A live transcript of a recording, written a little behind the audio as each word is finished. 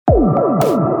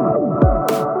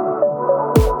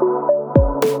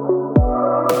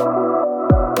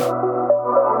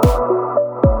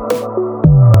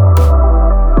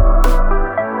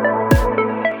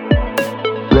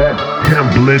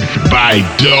by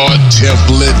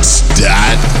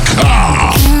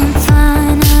DAWtemplates.com. Can't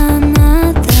find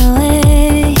another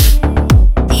way.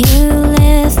 You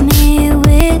left me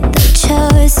with the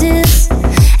choices,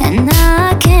 and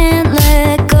I can't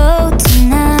let go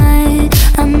tonight.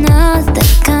 I'm not the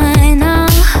kind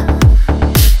of.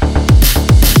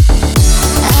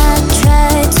 I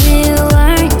tried to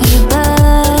earn you,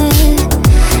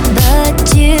 but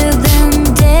you've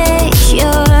been days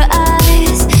your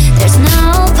eyes. There's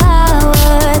no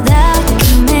power that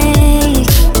can make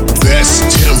Best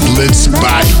templates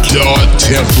by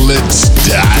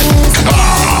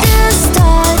DAWtemplates.com.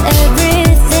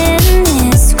 Everything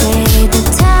is great. The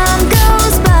time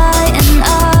goes by and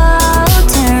all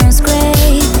turns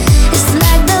great. It's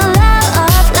like the law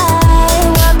of life.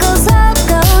 What goes up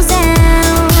goes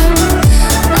down.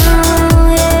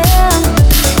 Oh yeah.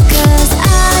 'Cause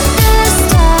at the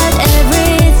start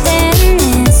everything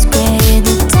is great.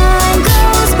 The time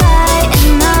goes by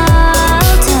and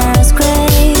all turns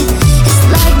great. It's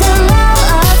like the law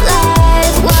of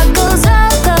life. What goes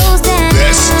up goes down.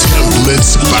 Best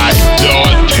templates by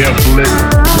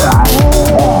DAWtemplates.com.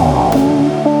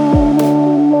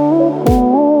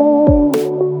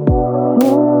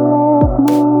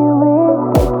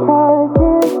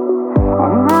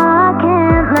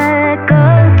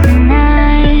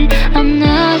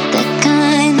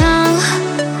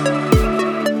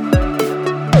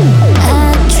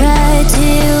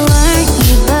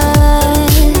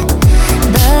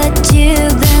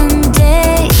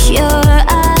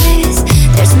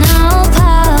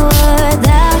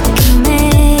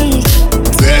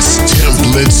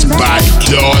 Templates by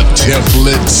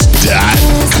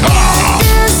DAWtemplates.com.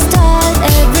 Start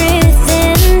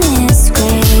everything is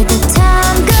great. The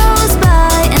time goes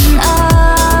by and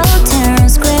all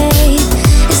turns great.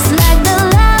 It's like the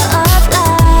law of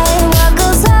life. What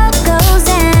goes up goes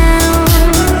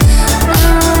down.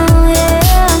 Oh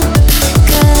yeah.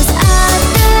 'Cause at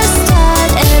the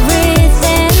start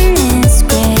everything is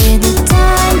great. The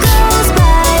time goes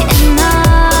by and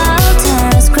all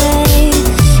turns great.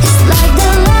 It's like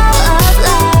the law of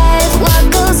life. What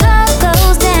goes up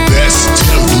goes down. Best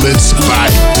templates by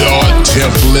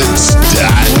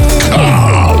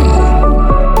DAWtemplates.com.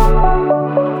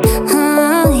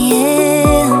 Oh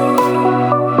yeah.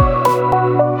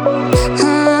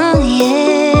 Oh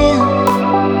yeah.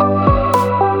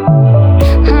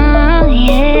 Oh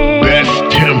yeah. Best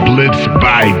templates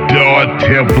by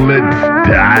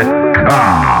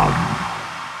DAWtemplates.com.